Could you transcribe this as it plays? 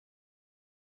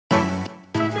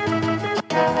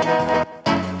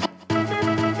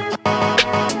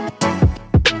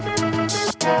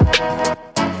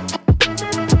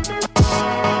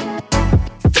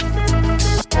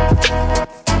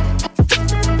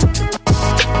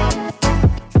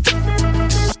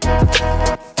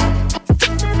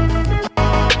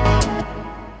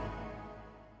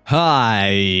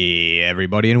Hi,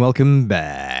 everybody, and welcome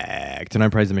back to No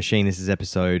Praise the Machine. This is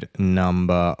episode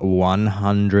number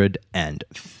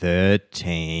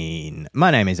 113.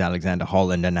 My name is Alexander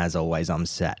Holland, and as always, I'm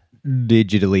sat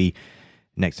digitally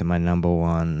next to my number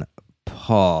one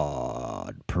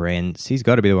pod prince. He's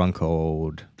got to be the one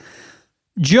called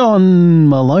John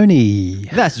Maloney.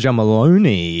 That's John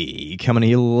Maloney coming to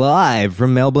you live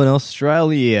from Melbourne,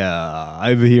 Australia.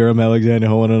 Over here, I'm Alexander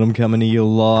Holland, and I'm coming to you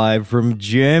live from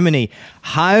Germany,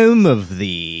 home of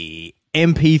the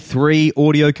MP3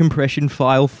 audio compression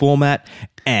file format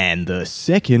and the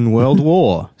Second World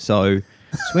War. So,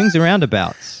 swings and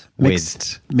roundabouts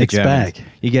with mixed bag.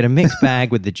 You get a mixed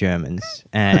bag with the Germans,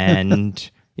 and,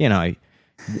 you know,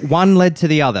 one led to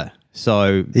the other.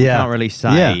 So, you can't really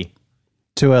say... Yeah.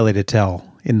 Too early to tell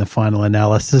in the final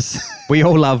analysis. We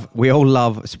all love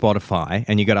Spotify,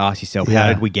 and you got to ask yourself, how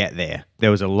did we get there? There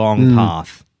was a long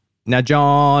path. Now,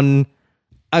 John,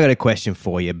 I got a question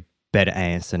for you. Better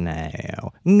answer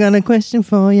now. Got a question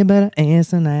for you. Better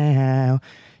answer now.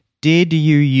 Did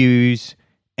you use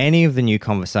any of the new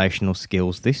conversational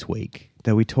skills this week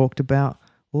that we talked about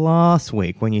last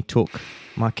week when you took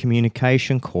my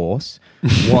communication course?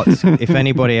 If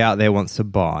anybody out there wants to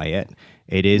buy it,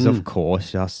 it is, of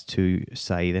course, just to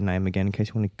say the name again in case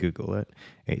you want to Google it.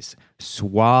 It's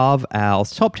Suave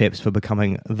Al's Top Tips for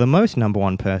Becoming the Most Number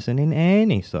One Person in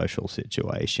Any Social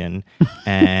Situation.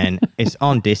 And it's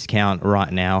on discount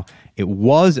right now. It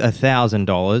was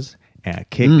 $1,000 and I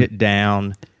kicked it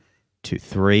down to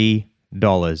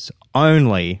 $3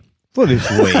 only for this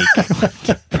week.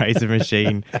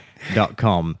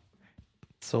 PraiseTheMachine.com.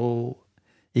 So...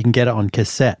 You can get it on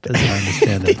cassette, as I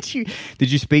understand it.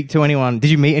 Did you speak to anyone?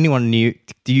 Did you meet anyone new?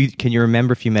 Can you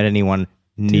remember if you met anyone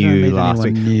new last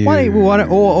week?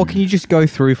 Or can you just go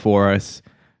through for us?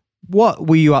 What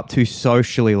were you up to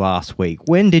socially last week?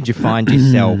 When did you find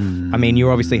yourself? I mean, you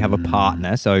obviously have a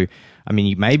partner, so I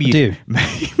mean, maybe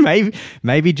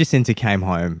Jacinta came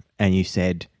home and you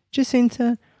said,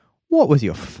 Jacinta, what was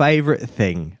your favorite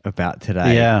thing about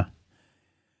today? Yeah,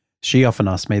 she often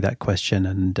asks me that question,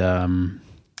 and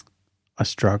I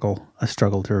struggle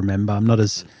to remember. I'm not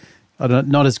as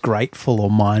grateful or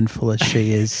mindful as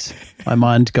she is. My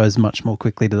mind goes much more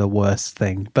quickly to the worst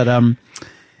thing. But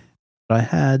I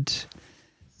had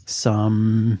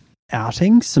some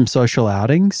social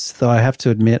outings, though I have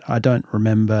to admit I don't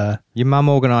remember. Your mum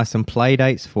organised some play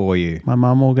dates for you. My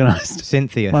mum organised.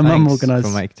 Cynthia, my mum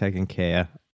organised. For taking care,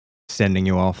 sending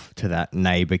you off to that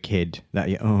neighbour kid.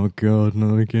 Oh God,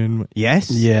 not again.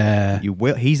 Yes? Yeah. You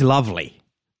will. He's lovely.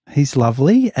 He's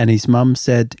lovely, and his mum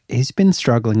said he's been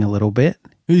struggling a little bit.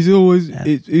 He's always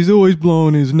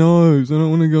blowing his nose. I don't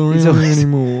want to go around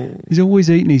anymore. He's always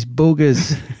eating his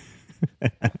boogers.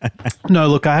 No,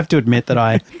 look, I have to admit that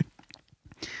I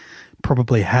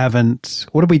probably haven't.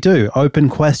 What do we do? Open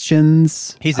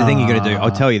questions. Here's the thing you got to do. I'll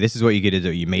tell you. This is what you got to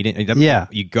do. You meet it. Yeah.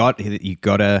 You got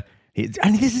to.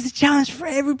 And this is a challenge for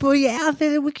everybody out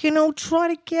there that we can all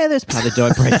try together as part of the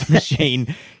Don't Praise the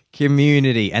Machine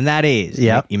community, and that is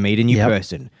you meet a new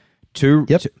person. Two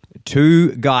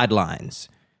guidelines: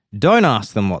 don't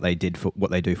ask them what they do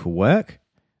for work,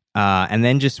 and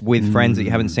then just with friends that you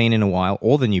haven't seen in a while,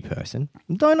 or the new person,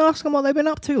 don't ask them what they've been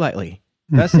up to lately.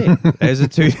 That's it. They're the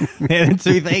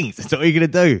two things. That's all you're gonna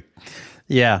do.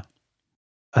 Yeah,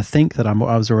 I think that I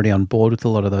was already on board with a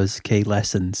lot of those key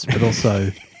lessons, but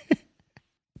also,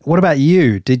 what about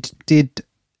you? Did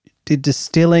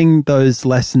distilling those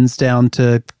lessons down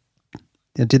to,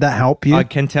 did that help you? I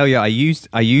can tell you, I used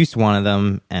one of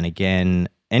them, and again,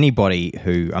 anybody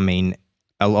who, I mean,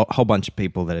 whole bunch of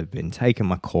people that have been taking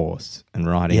my course and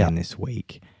writing in this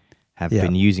week have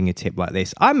been using a tip like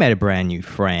this. I met a brand new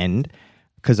friend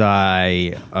because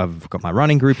I've got my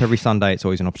running group every Sunday. It's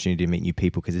always an opportunity to meet new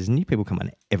people because there's new people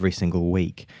coming every single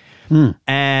week.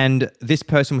 And this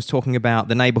person was talking about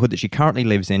the neighborhood that she currently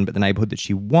lives in, but the neighborhood that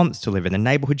she wants to live in. The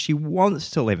neighborhood she wants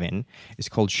to live in is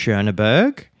called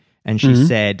Schöneberg. And she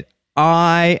said,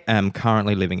 I am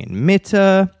currently living in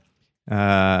Mitte.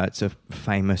 It's a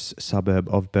famous suburb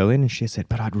of Berlin. And she said,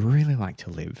 but I'd really like to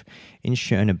live in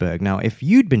Schöneberg. Now, if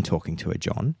you'd been talking to her,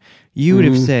 John, you would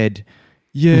have said,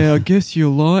 yeah, I guess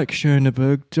you like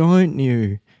Schöneberg, don't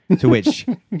you? To which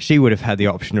she would have had the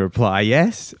option to reply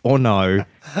yes or no.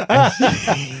 And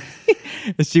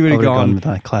she would have gone with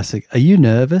that classic, are you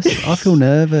nervous? I feel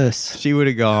nervous. She would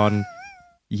have gone,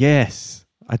 yes,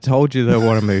 I told you that I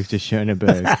want to move to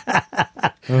Schöneberg.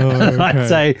 Okay. I'd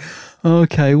say,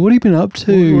 okay, what have you been up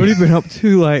to? What have you been up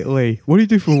to lately? What do you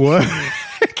do for work?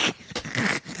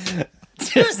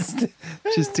 just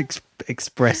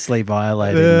expressly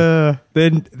violating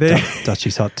then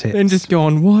Dutchie's hot tips. Then just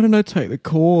going, why don't I take the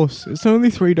course? It's only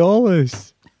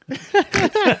 $3.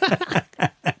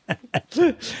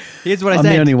 Here's what I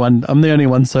said. I'm the only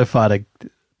one so far to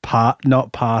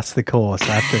not pass the course.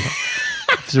 I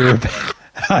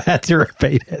had to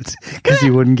repeat it because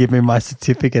he wouldn't give me my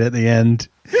certificate at the end.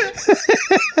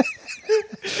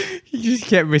 You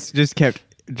just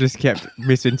kept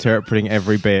misinterpreting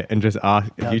every bit and just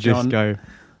ask. Now, you John, just go,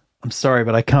 I'm sorry,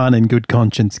 but I can't in good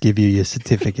conscience give you your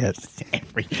certificate.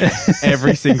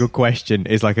 every single question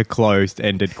is like a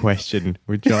closed-ended question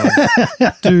with John.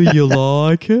 Do you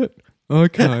like it?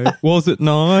 Okay. Was it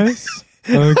nice?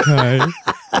 Okay.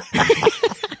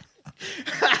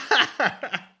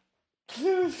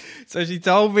 So she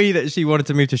told me that she wanted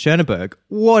to move to Schoenberg.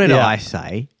 What did I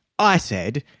say? I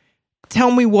said,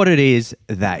 tell me what it is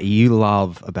that you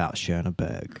love about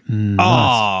Schoenberg. Nice.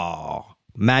 Oh,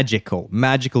 magical,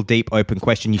 deep, open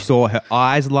question. You saw her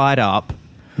eyes light up,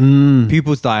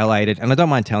 pupils dilated, and I don't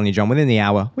mind telling you, John, within the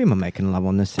hour, we were making love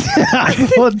on this.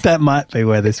 Well, that might be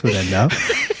where this would end up.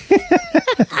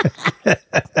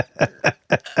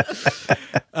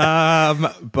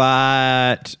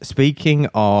 But speaking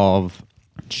of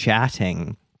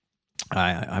chatting,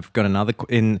 I've got another.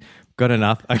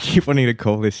 I keep wanting to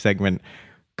call this segment.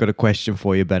 Got a question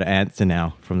for you, better answer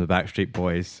now from the Backstreet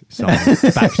Boys song.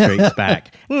 Backstreet's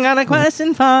Back. Got a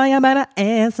question for you, better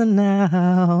answer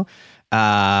now.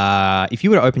 If you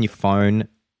were to open your phone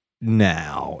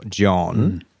now,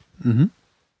 John,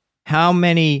 how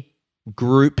many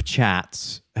group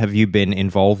chats have you been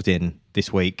involved in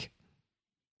this week?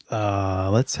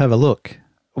 Let's have a look.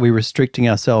 Are we restricting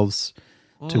ourselves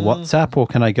to WhatsApp, or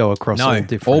can I go across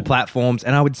all platforms?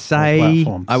 And I would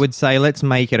say let's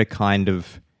make it a kind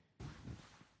of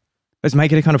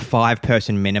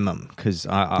 5-person minimum because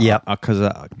I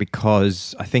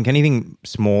think anything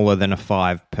smaller than a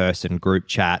 5-person group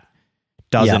chat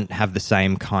doesn't have the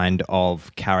same kind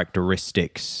of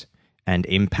characteristics and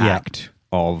impact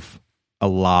of a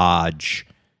large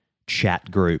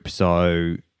chat group.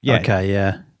 So okay,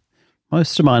 yeah.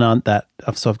 Most of mine aren't that.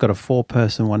 So I've got a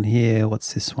 4-person one here.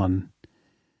 What's this one?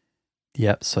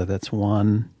 Yep. So that's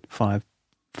 1, 5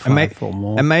 or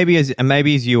more. And maybe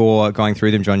as you're going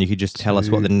through them, John, you could just tell us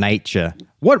what the nature.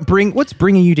 What's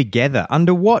bringing you together?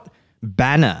 Under what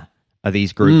banner are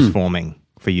these groups forming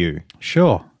for you?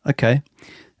 Sure. Okay.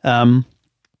 One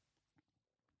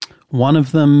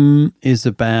of them is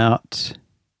about.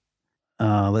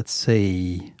 Let's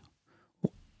see.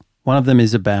 One of them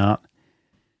is about.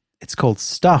 It's called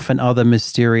Stuff and Other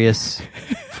Mysterious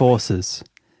Forces.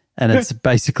 And it's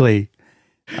basically,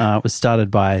 it was started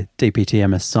by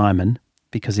DPTMS Simon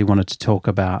because he wanted to talk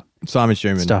about Simon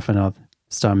Schumann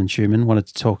wanted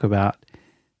to talk about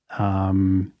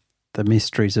the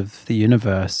mysteries of the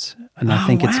universe. And I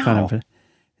think it's kind of,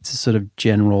 it's a sort of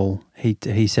general,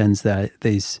 he sends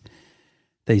these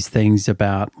things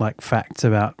about like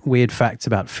weird facts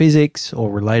about physics or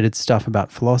related stuff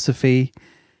about philosophy.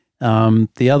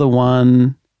 The other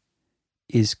one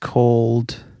is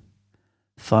called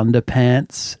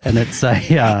Thunderpants, and it's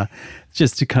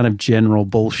just a kind of general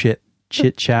bullshit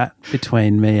chit chat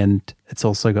between me, and it's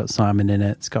also got Simon in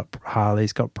it. It's got Harley,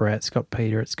 it's got Brett, it's got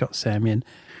Peter, it's got Samian.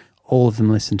 All of them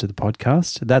listen to the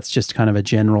podcast. That's just kind of a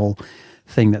general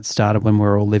thing that started when we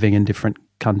were all living in different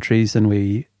countries, and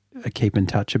we keep in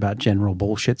touch about general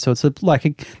bullshit. So it's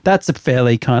that's a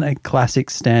fairly kind of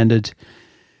classic standard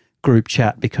group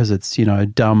chat because it's,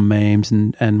 dumb memes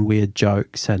and weird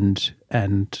jokes and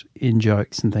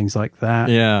in-jokes and things like that.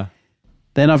 Yeah.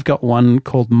 Then I've got one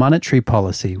called Monetary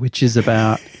Policy, which is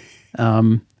about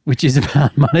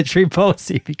monetary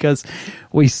policy because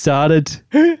we started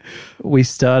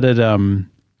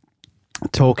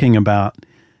talking about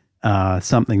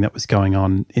something that was going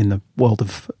on in the world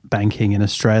of banking in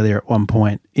Australia at one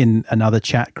point in another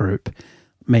chat group,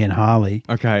 me and Harley.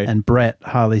 Okay. And Brett,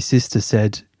 Harley's sister,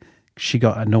 said she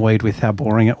got annoyed with how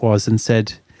boring it was and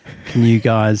said, can you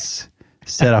guys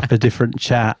set up a different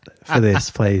chat for this,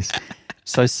 please?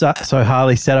 So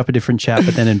Harley set up a different chat,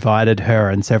 but then invited her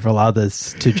and several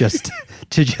others to just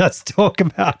talk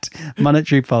about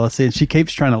monetary policy. And she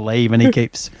keeps trying to leave, and he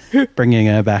keeps bringing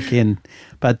her back in.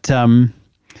 But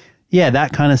that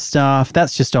kind of stuff.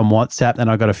 That's just on WhatsApp. Then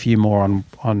I got a few more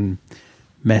on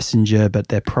Messenger, but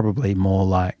they're probably more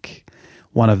like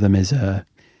one of them is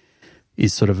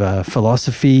sort of a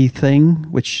philosophy thing,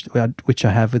 which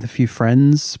I have with a few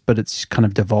friends, but it's kind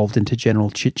of devolved into general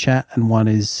chit chat. And one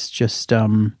is just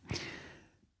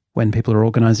when people are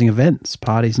organizing events,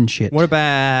 parties and shit. What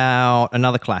about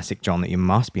another classic, John, that you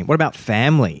must be in? What about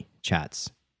family chats?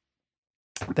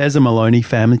 There's a Maloney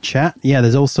family chat. Yeah,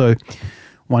 there's also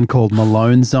one called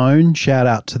Malone Zone. Shout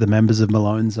out to the members of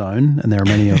Malone Zone, and there are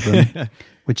many of them,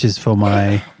 which is for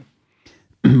my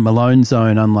Malone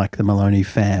Zone, unlike the Maloney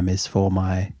fam, is for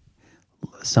my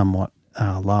somewhat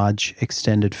large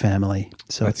extended family.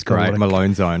 So that's great.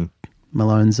 Malone Zone.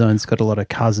 Malone Zone's got a lot of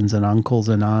cousins and uncles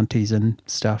and aunties and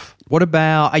stuff. What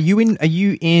about, are you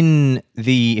in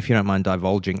the, if you don't mind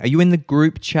divulging, are you in the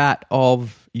group chat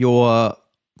of your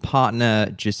partner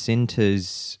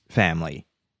Jacinta's family?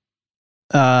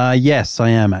 Yes, I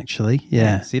am actually.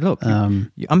 Yeah. See, look,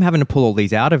 I'm having to pull all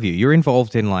these out of you. You're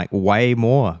involved in like way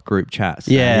more group chats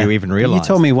than you even realize. You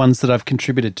told me ones that I've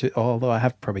contributed to, although I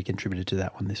have probably contributed to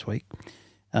that one this week.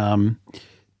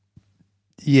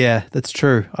 Yeah, that's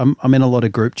true. I'm in a lot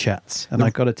of group chats, and I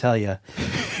got to tell you,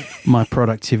 my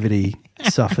productivity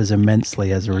suffers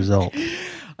immensely as a result.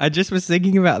 I just was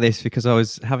thinking about this because I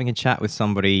was having a chat with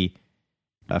somebody,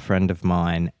 a friend of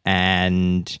mine,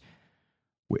 and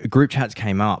group chats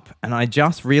came up, and I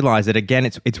just realized that, again,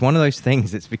 it's one of those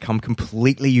things that's become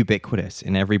completely ubiquitous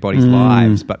in everybody's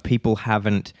lives, but people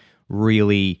haven't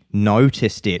really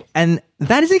noticed it. And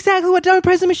that is exactly what Don't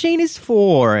Press the Machine is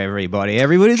for, everybody.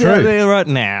 Everybody's out there right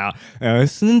now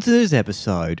listening to this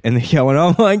episode, and they're going,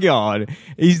 oh my God,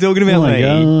 he's talking about me.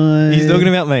 God. He's talking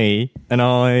about me. And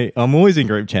I'm always in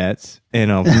group chats, and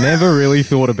I've never really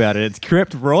thought about it.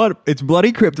 It's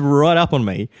bloody crept right up on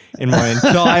me, and my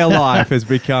entire life has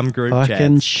become group chats.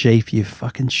 Fucking sheep, you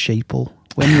fucking sheeple.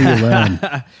 When will you learn?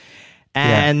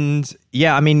 And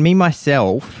I mean, me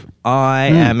myself, I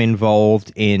am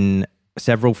involved in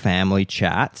several family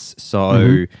chats.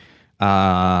 So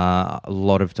a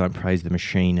lot of Don't Praise the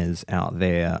Machiners out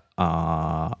there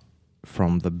are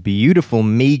from the beautiful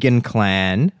Megan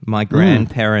clan. My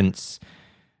grandparents,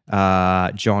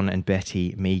 John and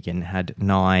Betty Megan, had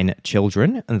 9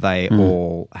 children, and they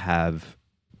all have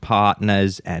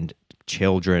partners and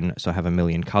children, so I have a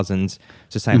million cousins.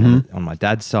 So same on my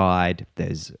dad's side,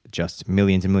 there's just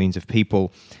millions and millions of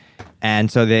people.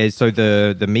 And so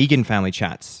the Megan family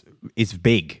chats is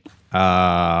big.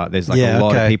 There's like a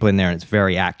lot of people in there, and it's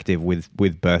very active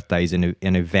with birthdays and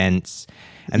events.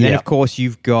 And then of course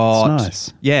you've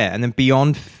got and then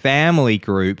beyond family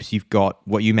groups, you've got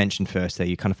what you mentioned first there,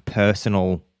 your kind of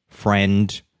personal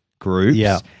friend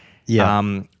groups.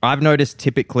 I've noticed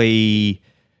typically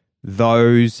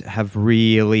those have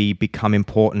really become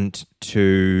important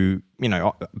to,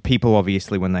 people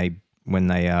obviously when they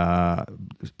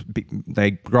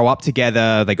grow up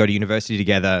together, they go to university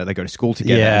together, they go to school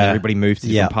together, and everybody moves to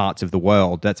different parts of the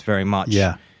world. That's very much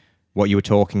what you were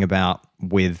talking about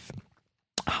with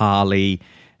Harley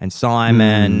and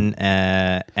Simon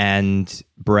and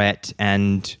Brett,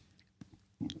 and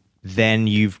then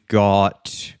you've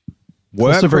got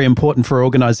work. Also very important for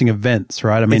organising events,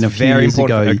 right? I mean, it's very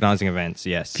important for organising events,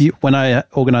 yes. When I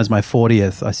organised my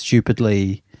 40th, I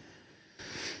stupidly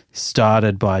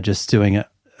started by just doing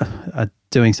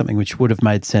something which would have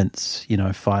made sense,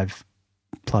 5+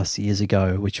 years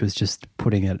ago, which was just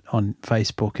putting it on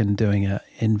Facebook and doing an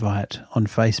invite on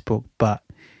Facebook. But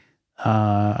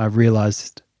I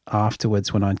realised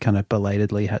afterwards, when I'd kind of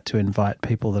belatedly had to invite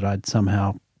people that I'd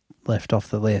somehow left off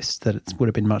the list, that it would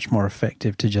have been much more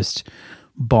effective to just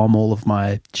bomb all of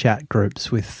my chat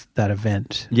groups with that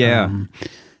event.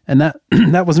 And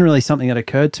that wasn't really something that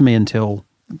occurred to me until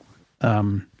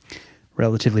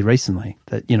relatively recently,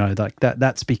 that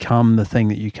that's become the thing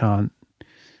that you can't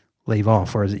leave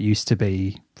off, whereas it used to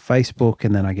be Facebook,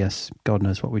 and then I guess God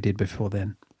knows what we did before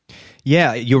then.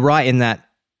 Yeah, you're right in that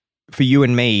for you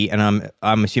and me, and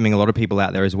I'm assuming a lot of people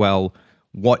out there as well,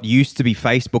 what used to be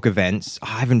Facebook events,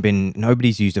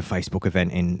 nobody's used a Facebook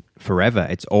event in forever.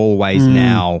 It's always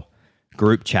now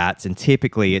group chats, and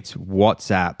typically it's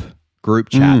WhatsApp group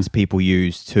chats people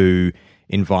use to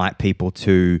invite people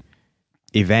to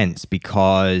events,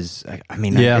 because I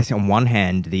guess on one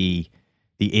hand the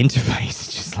interface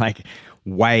is just like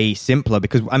way simpler,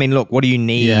 because look, what do you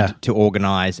need to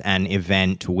organize an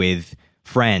event with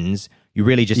friends? You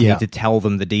really just need to tell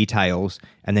them the details,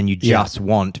 and then you just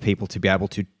want people to be able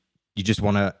to, you just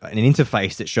want an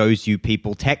interface that shows you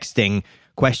people texting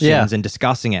questions and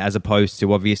discussing it, as opposed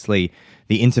to obviously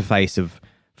the interface of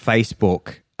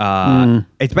Facebook.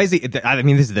 It's basically,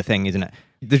 this is the thing, isn't it?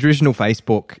 The traditional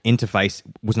Facebook interface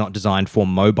was not designed for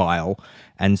mobile,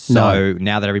 and so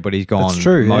now that everybody's gone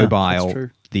mobile,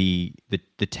 the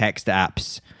text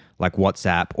apps like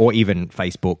WhatsApp or even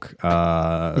Facebook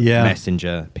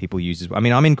Messenger people use as well.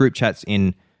 I'm in group chats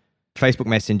in Facebook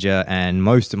Messenger, and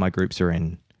most of my groups are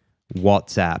in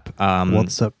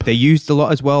WhatsApp. They're used a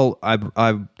lot as well.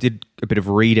 I did a bit of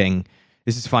reading.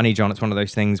 This is funny, John. It's one of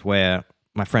those things where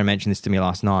my friend mentioned this to me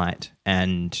last night,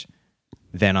 and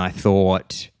then I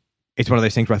thought, it's one of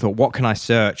those things where I thought, what can I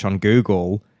search on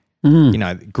Google? You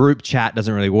know, group chat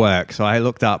doesn't really work. So I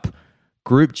looked up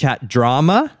group chat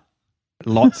drama.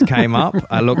 Lots came up.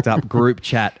 I looked up group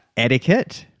chat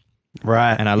etiquette.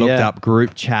 Right. And I looked up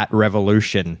group chat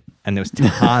revolution, and there was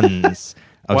tons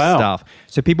of stuff.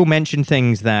 So people mention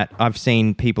things that I've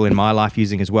seen people in my life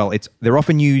using as well. They're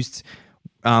often used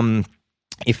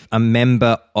if a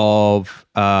member of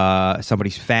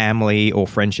somebody's family or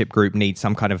friendship group needs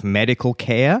some kind of medical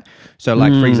care. So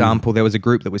like, for example, there was a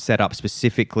group that was set up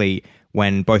specifically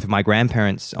when both of my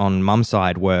grandparents on mum's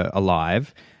side were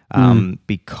alive,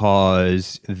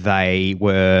 because they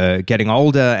were getting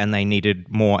older and they needed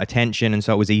more attention. And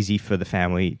so it was easy for the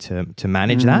family to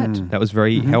manage that. That was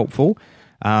very helpful.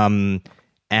 And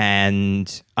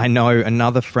I know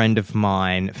another friend of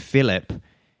mine, Philip,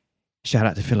 shout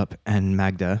out to Philip and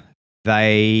Magda.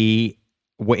 They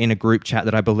were in a group chat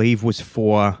that I believe was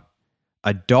for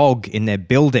a dog in their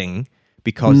building,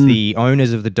 because the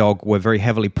owners of the dog were very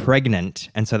heavily pregnant,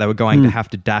 and so they were going to have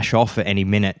to dash off at any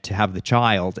minute to have the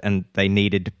child, and they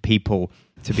needed people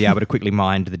to be able to quickly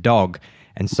mind the dog.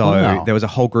 And so there was a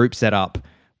whole group set up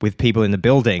with people in the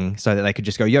building so that they could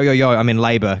just go, yo, I'm in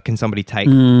labor. Can somebody take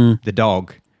the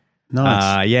dog?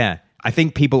 Nice. Yeah. I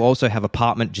think people also have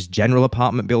general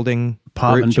apartment building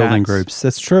groups.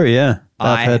 That's true, yeah.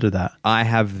 I've heard of that. I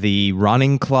have the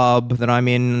running club that I'm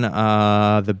in,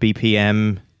 the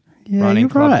BPM running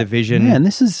club division. Yeah, and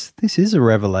this is a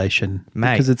revelation,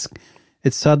 mate, because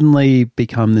it's suddenly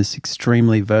become this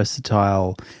extremely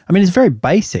versatile. I mean, it's very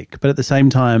basic, but at the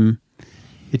same time,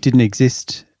 it didn't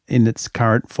exist in its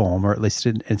current form, or at least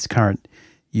in its current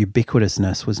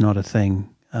ubiquitousness was not a thing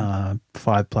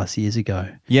 5+ years ago.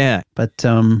 Yeah. But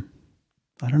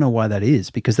I don't know why that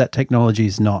is, because that technology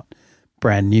is not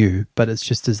brand new, but it's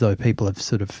just as though people have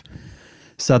sort of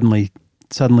suddenly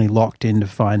locked into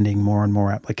finding more and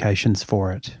more applications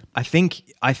for it. I think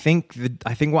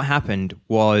what happened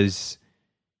was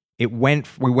we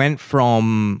went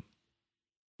from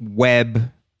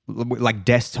web, like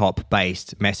desktop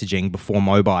based messaging before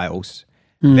mobiles.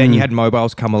 Then you had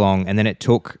mobiles come along, and then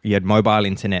you had mobile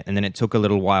internet, and then it took a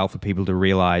little while for people to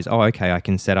realize, oh, okay, I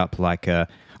can set up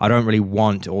I don't really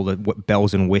want all the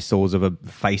bells and whistles of a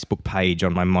Facebook page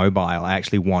on my mobile. I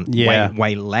actually want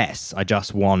way less. I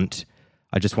just want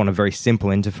a very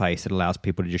simple interface that allows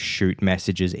people to just shoot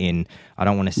messages in. I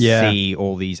don't want to see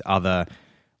all these other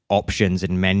options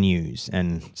and menus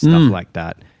and stuff like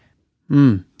that.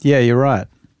 Yeah, you're right.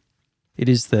 It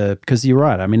is because you're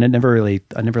right. I mean, I never really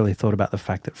thought about the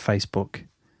fact that Facebook,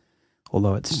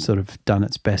 although it's sort of done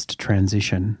its best to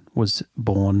transition, was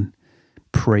born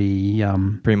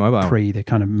pre-mobile, pre the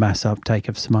kind of mass uptake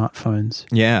of smartphones.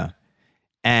 Yeah,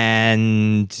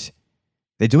 and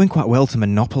they're doing quite well to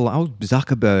monopolize.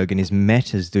 Zuckerberg and his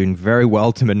Meta's doing very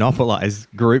well to monopolize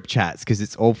group chats, because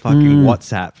it's all fucking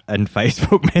WhatsApp and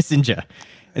Facebook Messenger.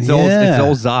 It's all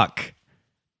Zuck.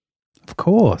 Of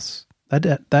course.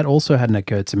 That also hadn't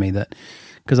occurred to me, that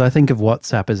because I think of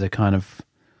WhatsApp as a kind of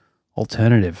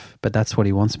alternative, but that's what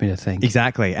he wants me to think.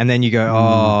 Exactly. And then you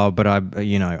go, but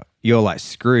you're like,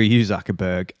 screw you,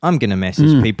 Zuckerberg. I'm going to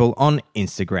message people on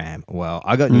Instagram. Well,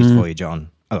 I got news for you,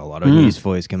 John. I got a lot of news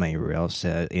for you. Come here, else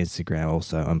Instagram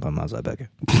also owned by Mark Zuckerberg.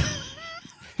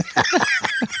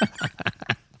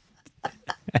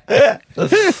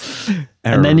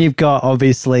 And then you've got,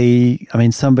 obviously, I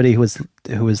mean, somebody who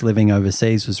was living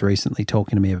overseas was recently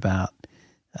talking to me about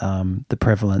the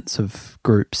prevalence of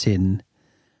groups in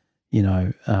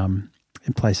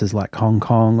places like Hong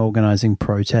Kong, organizing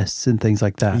protests and things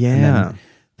like that. Yeah. And then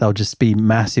they'll just be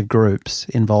massive groups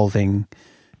involving,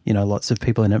 lots of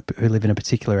people who live in a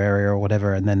particular area or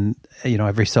whatever, and then,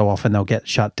 every so often they'll get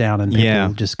shut down and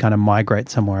people just kind of migrate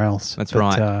somewhere else. That's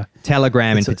right.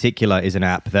 Telegram in particular is an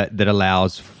app that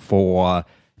allows for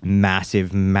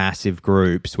massive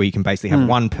groups where you can basically have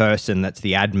one person that's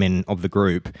the admin of the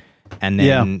group, and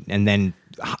then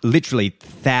literally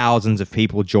thousands of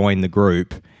people join the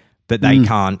group that they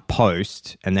can't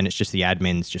post, and then it's just the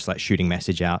admins just like shooting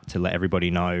message out to let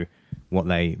everybody know what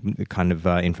the kind of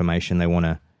information they want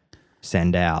to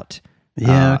send out.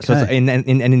 Yeah.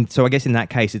 Okay. So I guess in that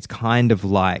case, it's kind of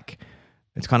like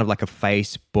a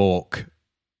Facebook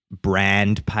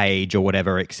brand page or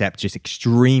whatever, except just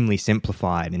extremely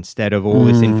simplified. Instead of all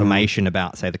this information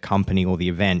about, say, the company or the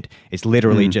event, it's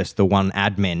literally just the one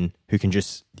admin who can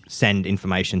just send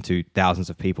information to thousands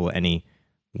of people at any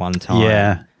one time.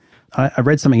 Yeah. I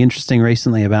read something interesting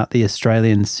recently about the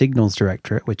Australian Signals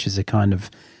Directorate, which is a kind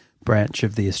of branch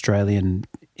of the Australian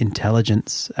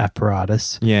intelligence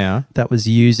apparatus. Yeah. That was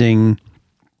using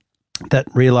that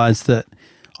realized that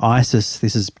ISIS,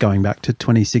 this is going back to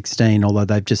 2016, although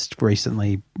they've just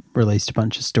recently released a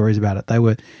bunch of stories about it.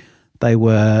 They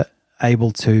were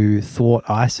able to thwart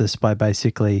ISIS by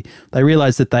basically, they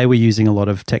realized that they were using a lot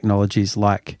of technologies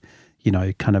like,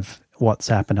 kind of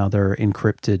WhatsApp and other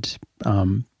encrypted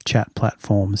chat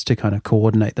platforms to kind of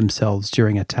coordinate themselves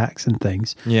during attacks and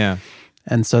things. Yeah.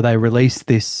 And so they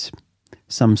released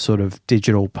some sort of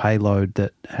digital payload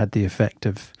that had the effect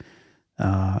of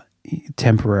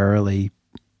temporarily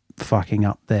fucking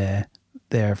up their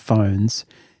phones.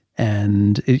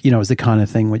 And, it was the kind of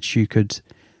thing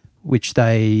which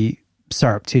they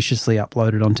surreptitiously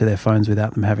uploaded onto their phones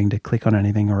without them having to click on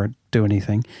anything or do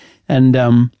anything. And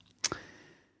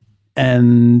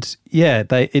yeah,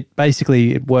 it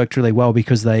worked really well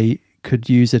because they could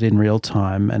use it in real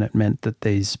time, and it meant that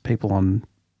these people in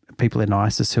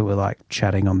ISIS who were like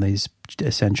chatting on these,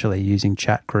 essentially using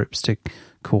chat groups to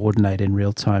coordinate in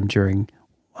real time during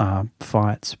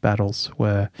battles,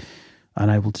 were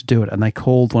unable to do it. And they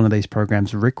called one of these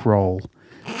programs Rickroll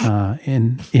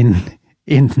in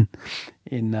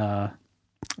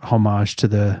homage to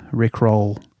the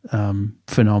Rickroll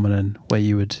phenomenon, where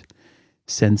you would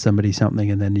send somebody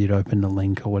something and then you'd open the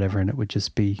link or whatever and it would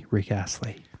just be Rick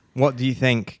Astley. What do you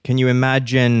think? Can you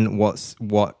imagine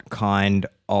what kind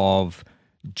of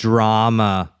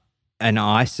drama an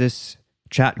ISIS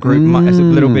chat group is? A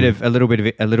little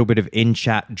bit of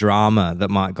in-chat drama that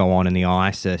might go on in the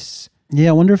ISIS. Yeah,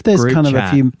 I wonder if there's kind of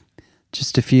chat.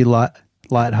 a few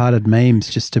light-hearted memes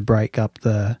just to break up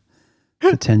the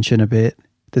tension a bit.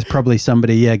 There's probably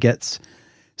somebody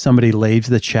leaves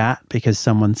the chat because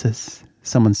someone says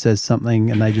something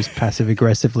and they just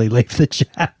passive-aggressively leave the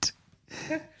chat.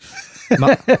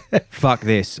 Fuck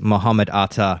this. Muhammad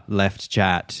Atta left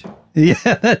chat. Yeah,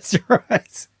 that's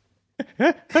right.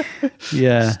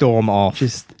 Yeah. Storm off.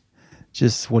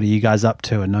 Just what are you guys up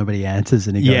to? And nobody answers,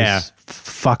 and he goes,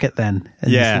 "Fuck it then," and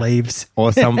just leaves.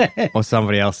 Or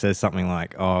somebody else says something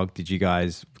like, "Oh, did you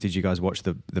guys watch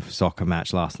the soccer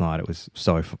match last night? It was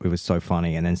so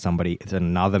funny." And then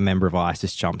another member of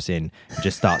ISIS jumps in and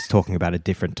just starts talking about a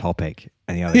different topic,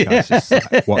 and the other guy's just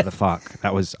like, "What the fuck?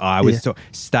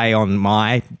 Stay on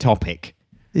my topic."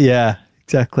 Yeah,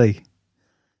 exactly.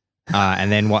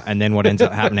 And then what ends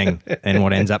up happening? And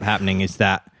what ends up happening is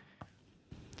that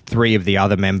 3 of the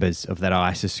other members of that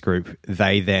ISIS group,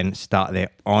 they then start their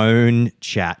own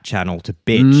chat channel to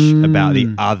bitch about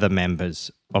the other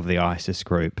members of the ISIS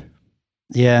group.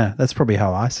 Yeah, that's probably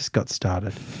how ISIS got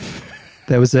started.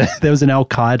 There was an Al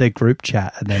Qaeda group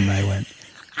chat, and then they went,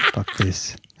 "Fuck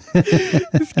this."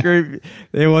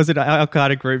 There was an Al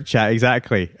Qaeda group chat,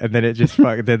 exactly, and then it just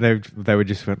then they were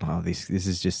just went, "Oh, this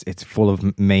is just, it's full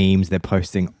of memes. They're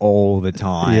posting all the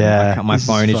time. Yeah, my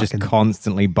phone is just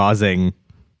constantly buzzing."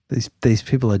 These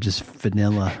people are just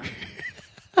vanilla.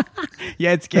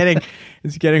 Yeah, it's getting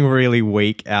really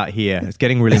weak out here. It's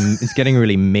getting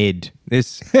really mid.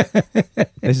 This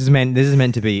is meant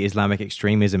to be Islamic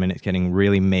extremism, and it's getting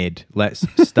really mid. Let's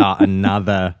start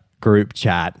another group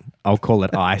chat. I'll call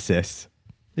it ISIS.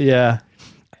 Yeah.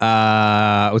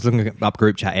 I was looking up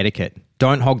group chat etiquette.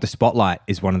 Don't hog the spotlight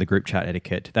is one of the group chat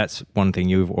etiquette. That's one thing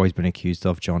you've always been accused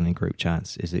of, John, in group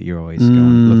chats, is that you're always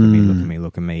going,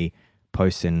 look at me,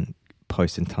 posting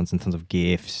tons and tons of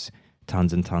GIFs,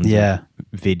 tons and tons of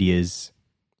videos,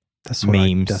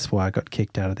 memes. That's why I got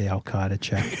kicked out of the Al Qaeda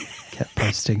chat. Kept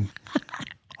posting,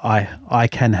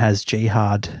 ICANN has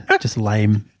jihad, just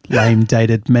lame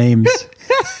dated memes.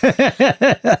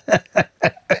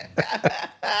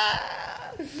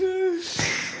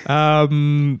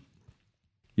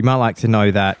 You might like to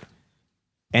know that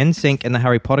NSYNC and the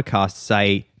Harry Potter cast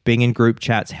say being in group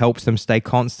chats helps them stay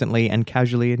constantly and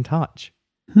casually in touch.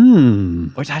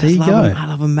 Which I just love. I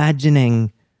love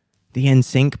imagining the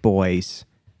NSYNC boys.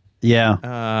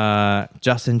 Yeah.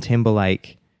 Justin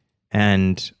Timberlake,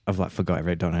 and I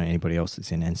don't know anybody else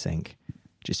that's in NSYNC.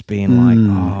 Just being like,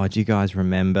 "Oh, do you guys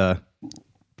remember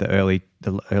the early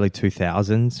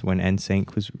 2000s when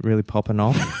NSYNC was really popping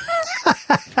off?"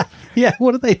 Yeah,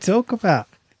 what do they talk about?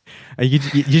 And you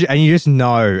just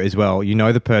know as well,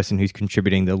 the person who's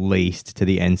contributing the least to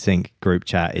the NSYNC group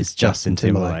chat is Justin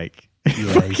Timberlake. Yeah,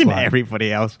 he's like,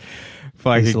 everybody else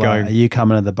fucking going, "Are you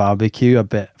coming to the barbecue? I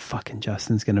bet fucking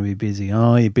Justin's going to be busy."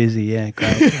 "Oh, you're busy? Yeah,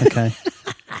 great. Okay."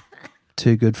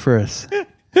 Too good for us.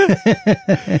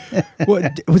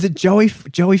 What was it? Joey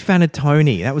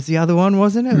Fanatoni. That was the other one,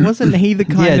 wasn't it? Wasn't he the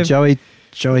kind of Joey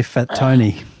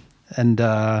Fatoni and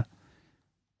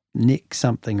Nick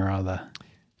something or other.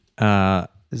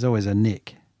 There's always a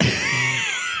Nick.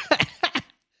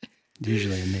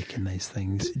 Usually a Nick in these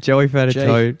things. Joey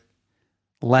Fanatoni.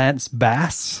 Lance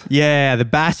Bass? Yeah, the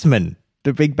Bassman,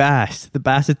 the big Bass, the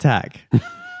Bass attack.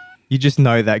 You just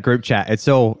know that group chat. It's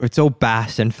all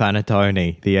Bass and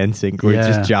Fanatoni, the NSYNC group. Yeah.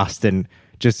 Just Justin.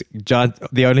 Just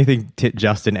the only thing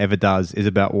Justin ever does is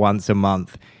about once a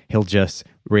month he'll just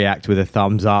react with a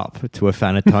thumbs up to a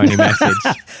Fanatoni message.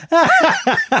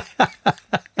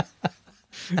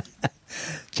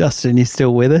 Justin, you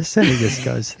still with us? And he just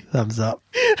goes, thumbs up.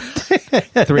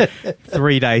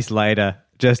 3 days later,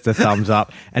 just a thumbs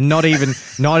up, and not even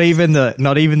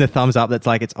the thumbs up that's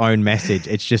like its own message.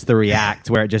 It's just the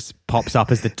react where it just pops up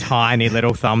as the tiny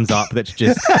little thumbs up that's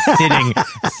just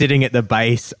sitting at the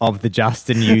base of the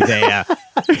Justin you there.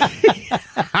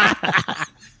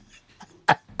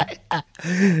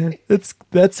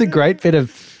 That's a great bit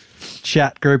of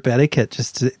chat group etiquette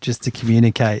just to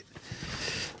communicate.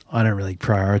 I don't really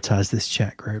prioritize this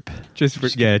chat group. Just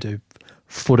do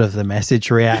foot of the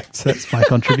message reacts. That's my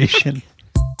contribution.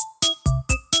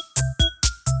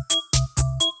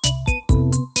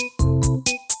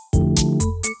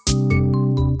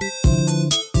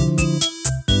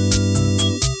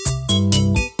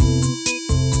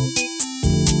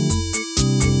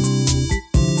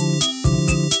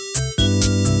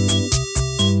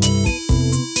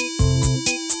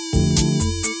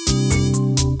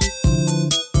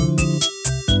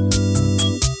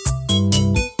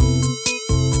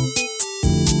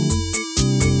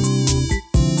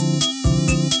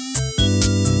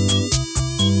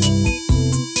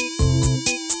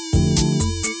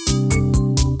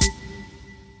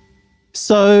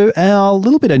 So our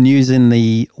little bit of news in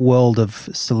the world of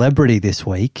celebrity this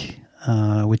week,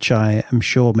 which I am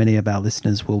sure many of our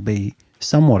listeners will be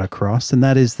somewhat across, and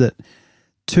that is that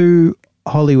two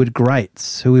Hollywood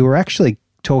greats who we were actually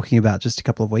talking about just a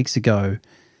couple of weeks ago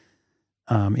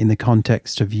in the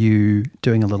context of you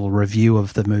doing a little review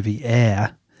of the movie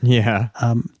Air,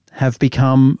 have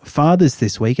become fathers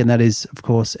this week, and that is, of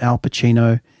course, Al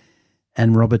Pacino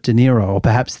and Robert De Niro, or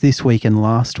perhaps this week and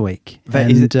last week.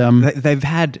 They've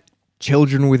had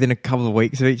children within a couple of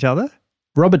weeks of each other?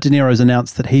 Robert De Niro's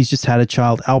announced that he's just had a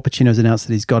child. Al Pacino's announced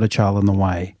that he's got a child on the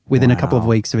way within a couple of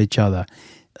weeks of each other.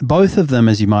 Both of them,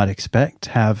 as you might expect,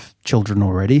 have children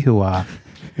already who are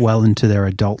well into their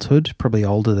adulthood, probably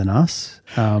older than us.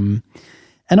 And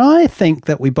I think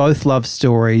that we both love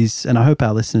stories, and I hope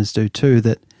our listeners do too,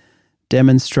 that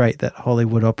demonstrate that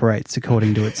Hollywood operates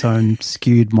according to its own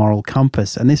skewed moral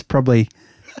compass, and this probably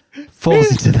falls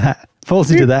into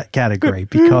that category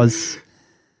because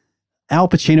Al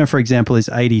Pacino, for example, is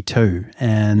 82,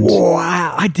 and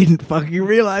wow, I didn't fucking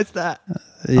realize that.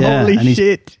 Holy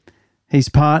shit! His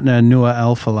partner Noor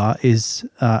Al-Fallah is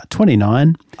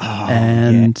 29,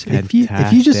 and if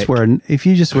you just were in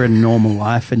a normal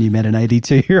life and you met an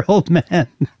 82-year-old man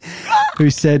who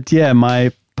said, "Yeah,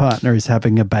 my partner is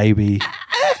having a baby,"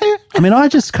 I mean,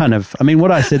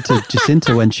 what I said to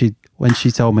Jacinta when she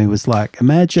told me was like,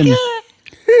 imagine.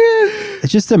 It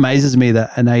just amazes me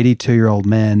that an 82-year-old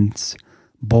man's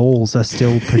balls are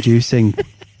still producing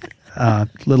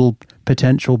little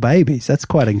potential babies. That's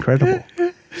quite incredible.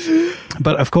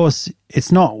 But of course,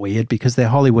 it's not weird because they're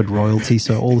Hollywood royalty,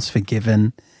 so all's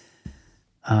forgiven.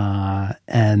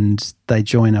 And they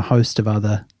join a host of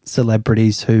other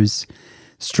celebrities whose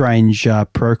strange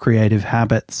procreative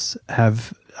habits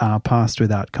have passed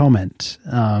without comment.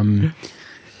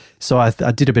 So I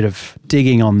did a bit of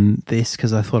digging on this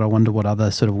because I thought, I wonder what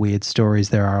other sort of weird stories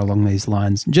there are along these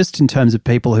lines, just in terms of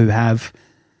people who have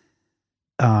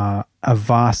a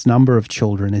vast number of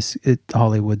children.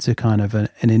 Hollywood's a kind of an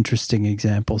interesting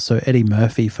example. So Eddie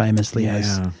Murphy famously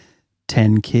has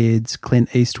 10 kids.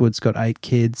 Clint Eastwood's got 8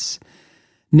 kids.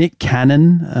 Nick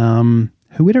Cannon,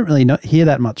 who we don't really hear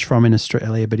that much from in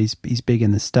Australia, but he's big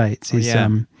in the States. He's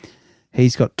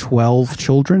got 12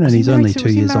 children, and he's only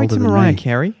 2 years older than Mariah me.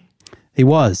 Carey? He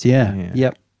was,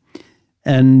 Yep.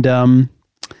 And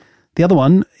the other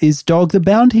one is Dog the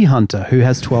Bounty Hunter, who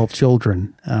has 12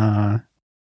 children. Al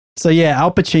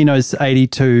Pacino's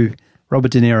 82,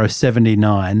 Robert De Niro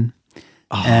 79.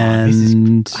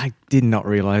 I did not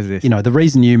realize this. You know, the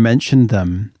reason you mentioned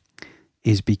them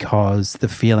is because the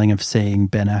feeling of seeing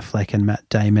Ben Affleck and Matt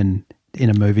Damon in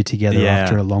a movie together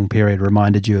after a long period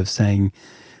reminded you of seeing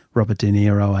Robert De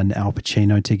Niro and Al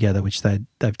Pacino together, which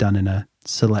they've done in a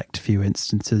select few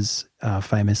instances,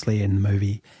 famously in the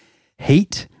movie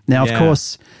Heat. Now, of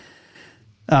course,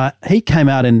 Heat came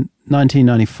out in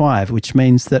 1995, which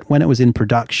means that when it was in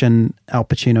production, Al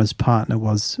Pacino's partner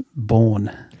was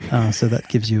born. So that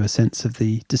gives you a sense of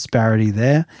the disparity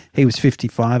there. He was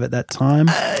 55 at that time.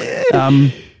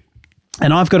 And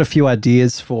I've got a few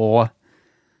ideas for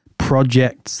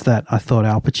projects that I thought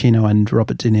Al Pacino and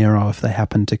Robert De Niro, if they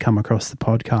happened to come across the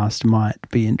podcast, might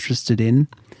be interested in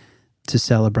to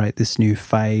celebrate this new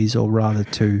phase, or rather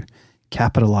to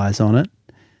capitalize on it.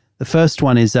 The first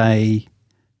one is a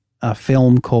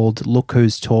film called Look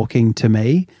Who's Talking to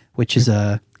Me, which is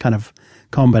a kind of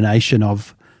combination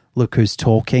of Look Who's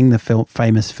Talking, the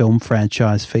famous film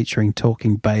franchise featuring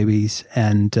talking babies,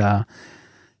 and the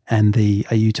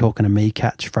 "Are you talking to me"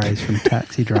 catchphrase from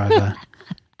Taxi Driver.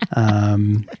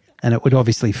 And it would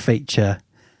obviously feature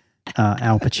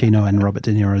Al Pacino and Robert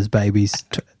De Niro's babies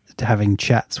having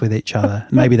chats with each other.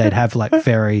 Maybe they'd have like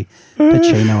very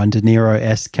Pacino and De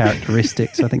Niro-esque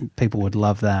characteristics. I think people would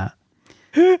love that.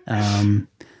 The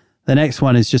next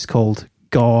one is just called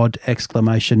God!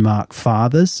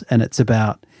 Fathers, and it's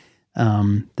about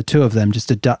the two of them just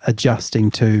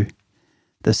adjusting to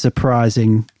the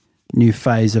surprising new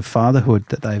phase of fatherhood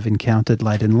that they've encountered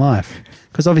late in life.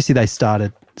 Because obviously they start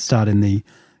in the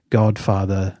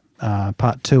Godfather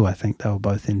part 2, I think they were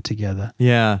both in together.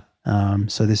 Yeah.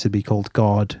 So this would be called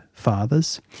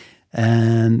Godfathers.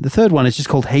 And the third one is just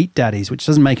called Heat Daddies, which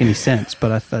doesn't make any sense,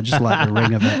 but I just like the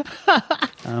ring of it.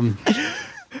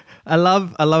 I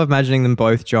love imagining them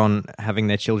both, John, having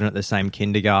their children at the same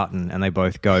kindergarten, and they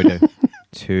both go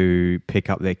to pick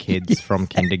up their kids from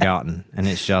kindergarten, and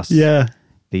it's just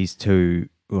these two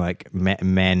like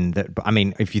men that, I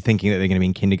mean, if you're thinking that they're going to be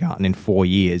in kindergarten in 4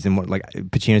 years, and what, like,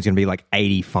 Pacino's going to be like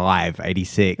 85,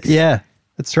 86. Yeah,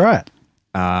 that's right.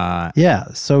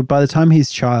 So by the time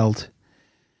his child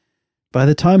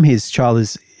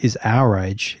is our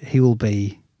age, he will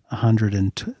be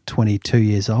 122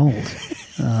 years old.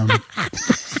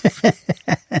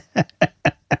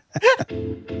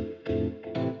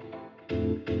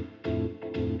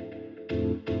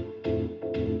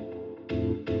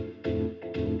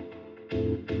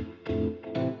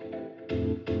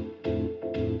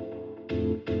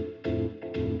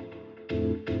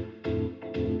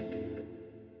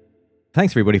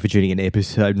 Thanks, everybody, for tuning in to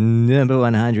episode number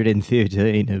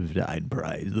 113 of I'd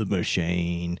Praise the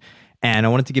Machine. And I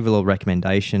wanted to give a little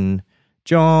recommendation.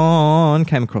 John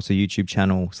came across a YouTube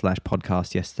channel /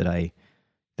 podcast yesterday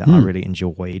that I really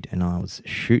enjoyed, and I was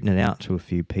shooting it out to a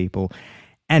few people.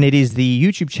 And it is the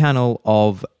YouTube channel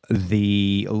of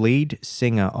the lead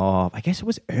singer of, I guess it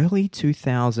was early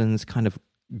 2000s kind of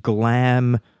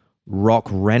glam rock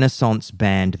renaissance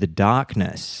band, The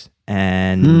Darkness.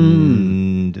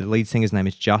 And the lead singer's name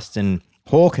is Justin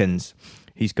Hawkins.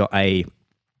 He's got a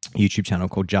YouTube channel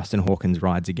called Justin Hawkins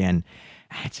Rides Again.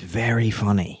 It's very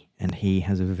funny, and he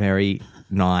has a very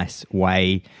nice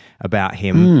way about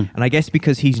him. And I guess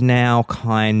because he's now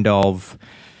kind of,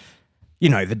 you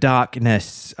know, The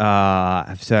Darkness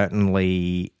have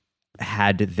certainly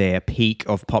had their peak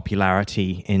of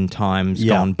popularity in times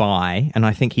gone by, and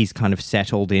I think he's kind of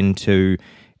settled into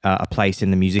a place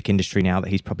in the music industry now that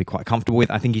he's probably quite comfortable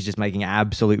with. I think he's just making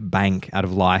absolute bank out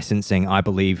of licensing, I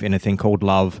believe, in a thing called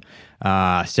Love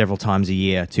several times a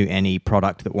year to any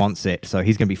product that wants it. So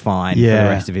he's going to be fine for the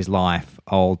rest of his life,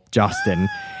 old Justin.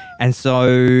 And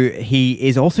so he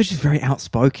is also just very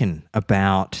outspoken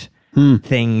about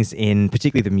things in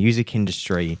particularly the music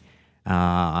industry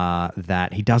that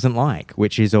he doesn't like,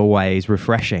 which is always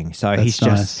refreshing. So he's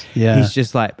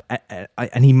just like,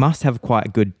 and he must have quite a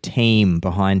good team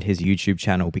behind his YouTube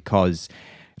channel, because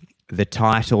the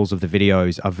titles of the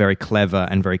videos are very clever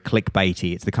and very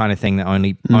clickbaity. It's the kind of thing that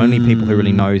only people who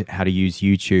really know how to use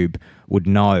YouTube would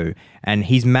know. And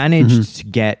he's managed to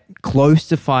get close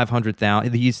to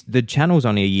 500,000. The channel's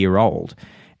only a year old,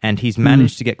 and he's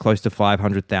managed to get close to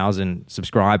 500,000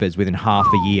 subscribers within half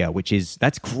a year,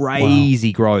 that's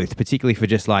crazy growth, particularly for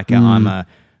just like I'm a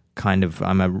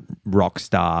rock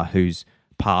star who's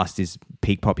past his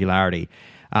peak popularity.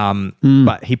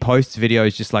 But he posts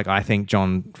videos just like, I think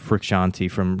John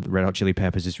Frusciante from Red Hot Chili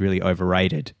Peppers is really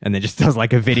overrated, and then just does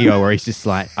like a video where he's just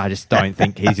like, I just don't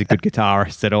think he's a good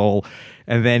guitarist at all.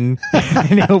 And then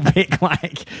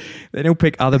he'll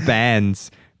pick other bands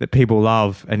that people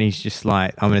love, and he's just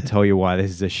like, I'm going to tell you why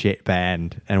this is a shit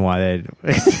band and why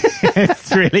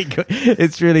it's really good.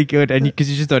 It's really good, and because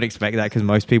you just don't expect that, because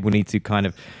most people need to kind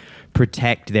of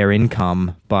protect their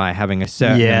income by having a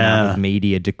certain amount of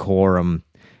media decorum.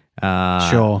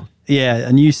 Sure. Yeah,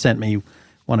 and you sent me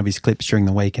one of his clips during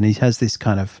the week, and he has this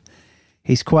kind of,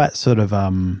 he's quite sort of,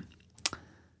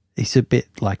 he's a bit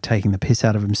like taking the piss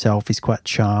out of himself. He's quite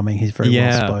charming. He's very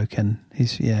well-spoken.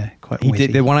 He's, quite witty.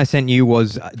 The one I sent you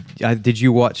was, did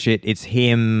you watch it? It's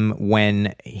him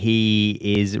when he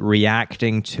is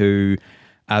reacting to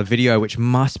a video which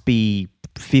must be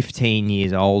 15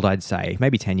 years old, I'd say,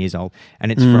 maybe 10 years old.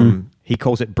 And it's from he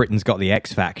calls it Britain's Got the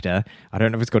X Factor. I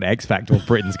don't know if it's called X Factor or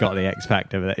Britain's Got the X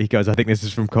Factor, but he goes, I think this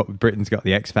is from Britain's Got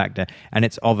the X Factor. And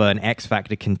it's of an X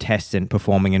Factor contestant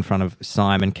performing in front of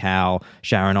Simon Cowell,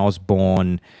 Sharon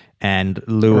Osbourne, and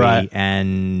Louis. Right.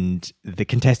 And the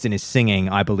contestant is singing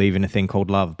I Believe in a Thing Called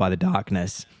Love by The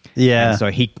Darkness. Yeah. And so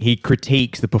he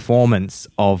critiques the performance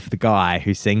of the guy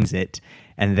who sings it.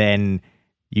 And then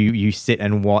you sit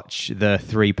and watch the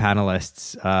three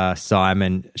panelists,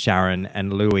 Simon, Sharon,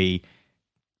 and Louis,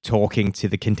 talking to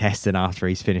the contestant after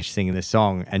he's finished singing the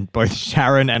song, and both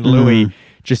Sharon and Louis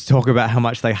just talk about how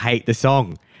much they hate the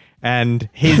song, and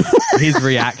his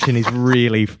reaction is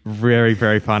really very,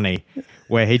 very funny,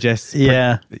 where he just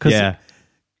because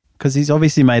he's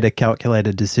obviously made a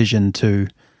calculated decision to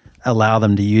allow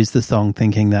them to use the song,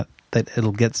 thinking that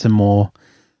it'll get some more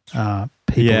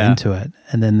people into it,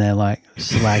 and then they're like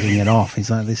slagging it off.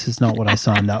 He's like, this is not what I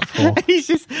signed up for.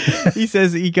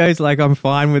 He goes like, I'm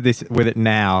fine with it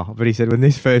now, but he said when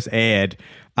this first aired,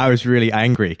 I was really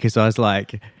angry because I was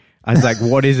like,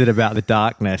 what is it about The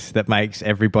Darkness that makes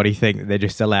everybody think that they're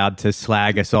just allowed to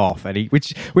slag us off? And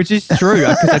which is true,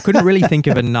 because I couldn't really think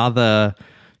of another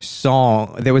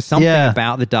song. There was something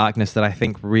about The Darkness that I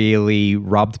think really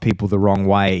rubbed people the wrong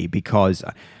way, because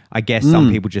I guess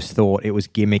some people just thought it was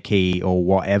gimmicky or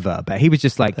whatever, but he was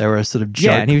just like... They were a sort of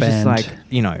joke and he was band. just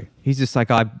like, he's just like,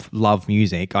 I love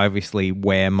music. I obviously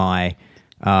wear my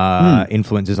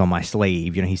influences on my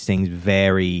sleeve. He sings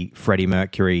very Freddie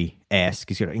Mercury-esque.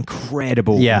 He's got an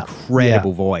incredible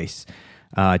voice.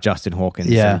 Justin Hawkins,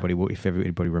 if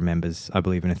everybody remembers, I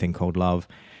Believe in a Thing Called Love.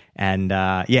 And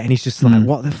and he's just like,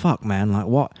 what the fuck, man? Like,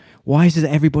 what? Why is it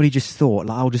that everybody just thought,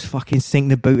 like, I'll just fucking sink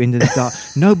the boot into the dark?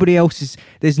 Nobody else is,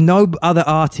 there's no other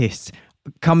artists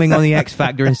coming on the X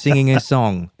Factor and singing a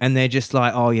song. And they're just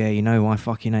like, oh yeah, I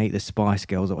fucking hate the Spice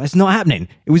Girls. It's not happening.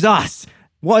 It was us.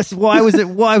 Why was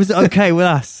it okay with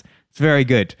us? It's very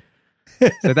good.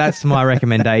 So that's my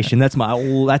recommendation. That's my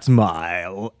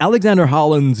Alexander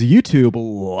Harlan's YouTube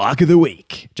Lock of the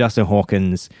Week. Justin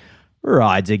Hawkins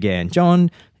rides again. John,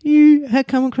 you have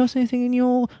come across anything in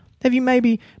your... Have you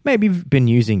maybe been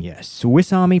using your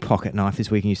Swiss Army pocket knife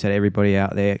this week, and you said, everybody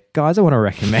out there, guys, I want to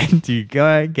recommend you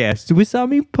go get a Swiss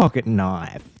Army pocket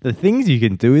knife. The things you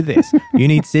can do with this. You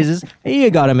need scissors,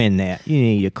 you got them in there. You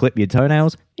need to clip your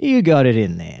toenails, you got it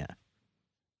in there.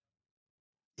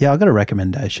 Yeah, I got a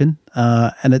recommendation,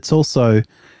 and it's also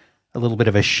a little bit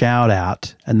of a shout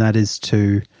out, and that is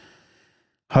to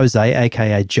Jose,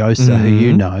 aka Josa, who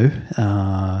you know.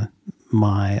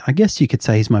 I guess you could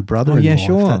say he's my brother-in-law. Oh, yeah,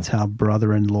 sure. If that's how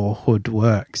brother-in-law hood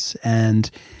works.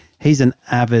 And he's an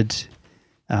avid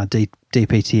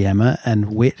DPTMer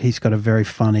and wit. He's got a very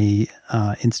funny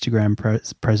Instagram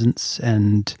presence.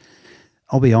 And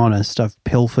I'll be honest, I've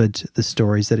pilfered the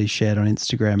stories that he shared on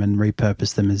Instagram and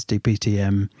repurposed them as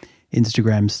DPTM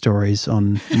Instagram stories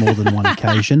on more than one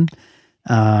occasion.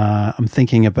 I'm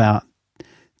thinking about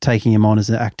taking him on as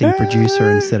an acting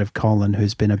producer instead of Colin,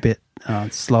 who's been a bit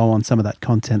slow on some of that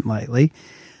content lately.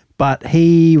 But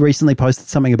he recently posted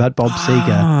something about Bob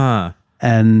Seger,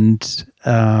 and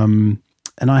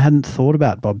I hadn't thought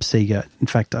about Bob Seger. In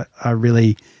fact, I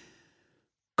really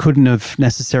couldn't have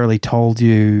necessarily told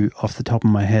you off the top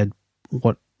of my head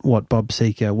what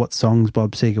songs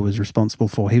Bob Seger was responsible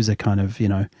for. He was a kind of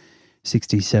 60s,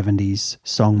 70s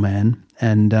song man,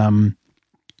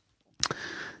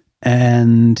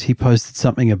 and he posted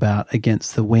something about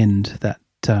Against the Wind, that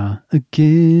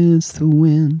Against the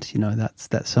Wind, that's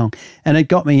that song. And it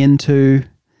got me into,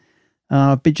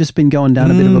 I've just been going down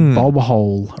a bit of a bob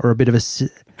hole, or a bit of a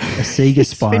Sega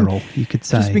spiral, you could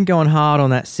say. Just been going hard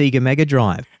on that Sega Mega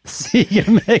Drive.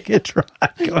 Sega Mega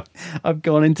Drive. I've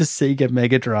gone into Sega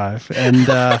Mega Drive, and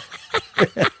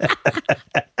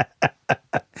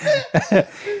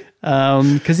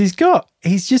because he's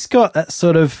just got that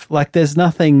sort of, like, there's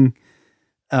nothing,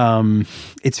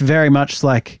 it's very much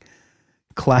like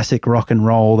classic rock and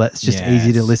roll that's just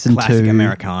easy to listen to. Classic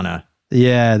Americana.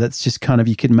 Yeah, that's just kind of,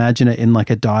 you could imagine it in like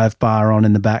a dive bar on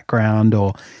in the background,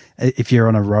 or if you're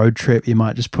on a road trip, you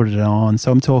might just put it on.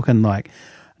 So I'm talking like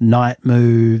Night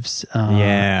Moves.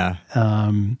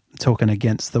 Talking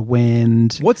Against the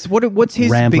Wind. What's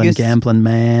his Ramblin' biggest... Gamblin'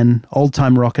 Man, Old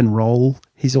Time Rock and Roll.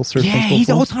 He's also responsible for. Yeah, he's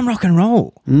old time rock and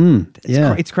roll.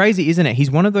 It's crazy, isn't it?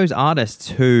 He's one of those artists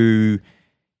who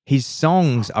his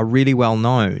songs are really well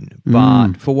known,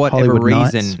 but for whatever Hollywood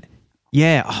reason, Nights.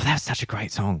 Yeah, that's such a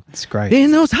great song. It's great.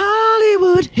 In those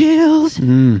Hollywood hills.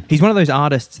 He's one of those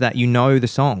artists that you know the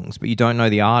songs, but you don't know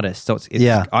the artist. So it's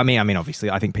I mean, obviously,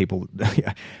 I think people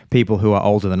who are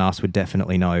older than us would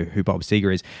definitely know who Bob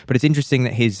Seger is. But it's interesting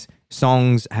that his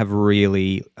songs have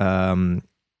really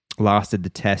lasted the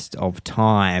test of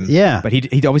time. Yeah. But he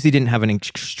obviously didn't have an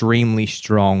extremely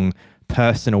strong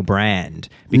personal brand,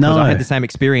 because I had the same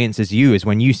experience as you, as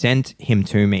when you sent him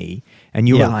to me and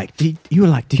you were like, do you know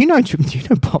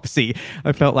Bob Seger?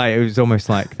 I felt like it was almost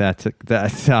like that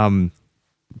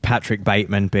Patrick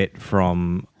Bateman bit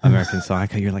from American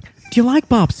Psycho. You're like, do you like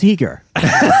Bob Seger?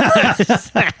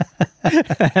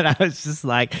 And I was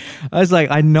like,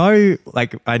 I know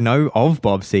of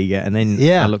Bob Seger. And then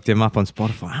I looked him up on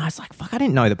Spotify. And I was like, fuck, I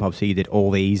didn't know that Bob Seger did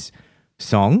all these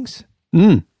songs.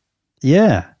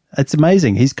 Yeah. It's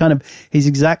amazing. He's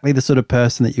exactly the sort of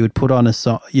person that you would put on a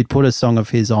song. You'd put a song of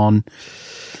his on,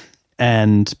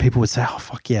 and people would say, "Oh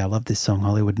fuck yeah, I love this song,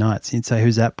 Hollywood Nights." You'd say,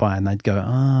 "Who's that by?" And they'd go,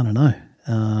 "Oh, I don't know.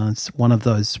 It's one of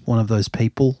those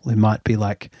people who might be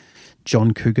like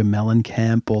John Cougar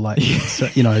Mellencamp, or like so,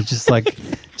 just like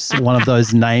one of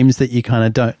those names that you kind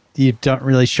of don't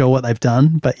really sure what they've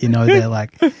done, but they're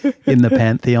like in the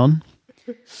pantheon."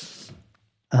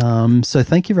 So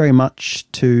thank you very much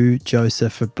to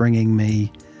Joseph for bringing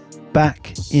me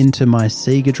back into my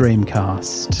Sega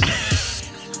Dreamcast.